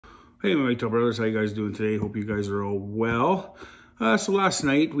Hey, my Top Brothers, how you guys doing today? Hope you guys are all well. So last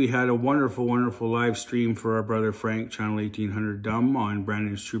night we had a wonderful live stream for our brother Frank, channel 1800 Dumb on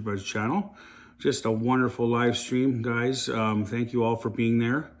Brandon's True Buds channel. Just a wonderful live stream, guys. Thank you all for being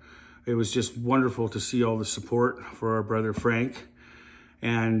there. It was just wonderful to see all the support for our brother Frank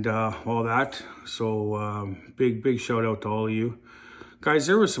and all that. So big shout out to all of you. Guys,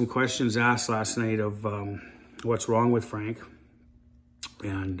 there were some questions asked last night of what's wrong with Frank.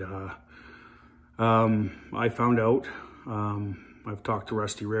 And I found out, I've talked to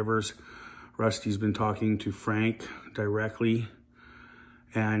Rusty Rivers. Rusty's been talking to Frank directly.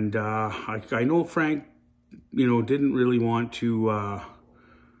 And I know Frank, didn't really want to,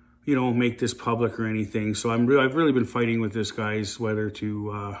 make this public or anything. So I've really been fighting with this, guys, whether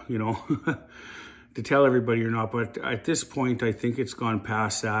to, to tell everybody or not. But at this point, I think it's gone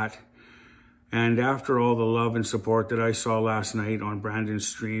past that. And after all the love and support that I saw last night on Brandon's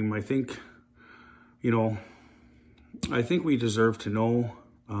stream, I think, I think we deserve to know.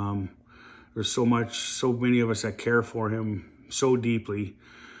 There's so many of us that care for him so deeply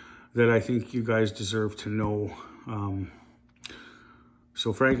that I think you guys deserve to know.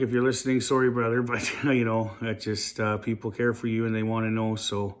 So Frank, if you're listening, sorry, brother, but that just, people care for you and they want to know.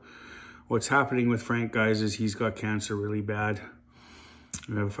 So what's happening with Frank, guys, is he's got cancer really bad.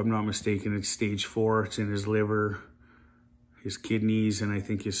 If I'm not mistaken, it's stage 4. It's in his liver, his kidneys, and I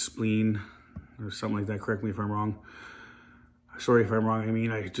think his spleen or something like that. Correct me if I'm wrong. Sorry if I'm wrong. I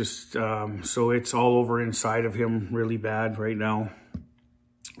mean, I just, so it's all over inside of him really bad right now.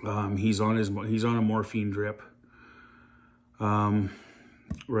 He's on a morphine drip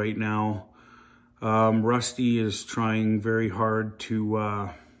right now. Rusty is trying very hard to,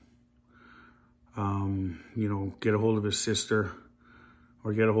 get a hold of his sister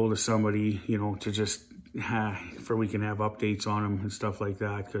or get a hold of somebody, to just, for we can have updates on him and stuff like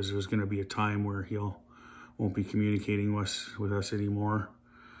that, because there's going to be a time where won't be communicating with us anymore.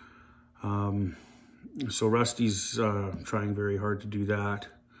 So Rusty's trying very hard to do that.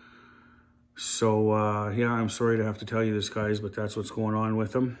 So, yeah, I'm sorry to have to tell you this, guys, but that's what's going on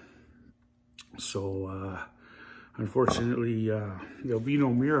with him. So, unfortunately, there'll be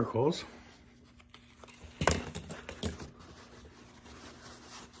no miracles.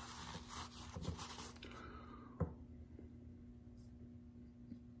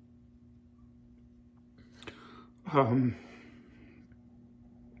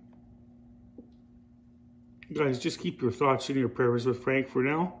 Guys, just keep your thoughts and your prayers with Frank for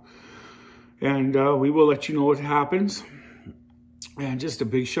now. And we will let you know what happens. And just a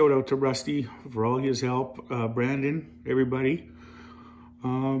big shout out to Rusty for all his help. Brandon, everybody.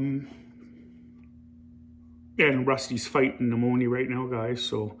 And Rusty's fighting pneumonia right now, guys.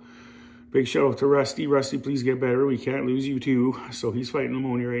 So big shout out to Rusty. Rusty, please get better. We can't lose you too. So he's fighting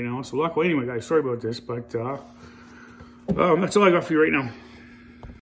pneumonia right now. So luckily, anyway, guys, sorry about this. But that's all I got for you right now.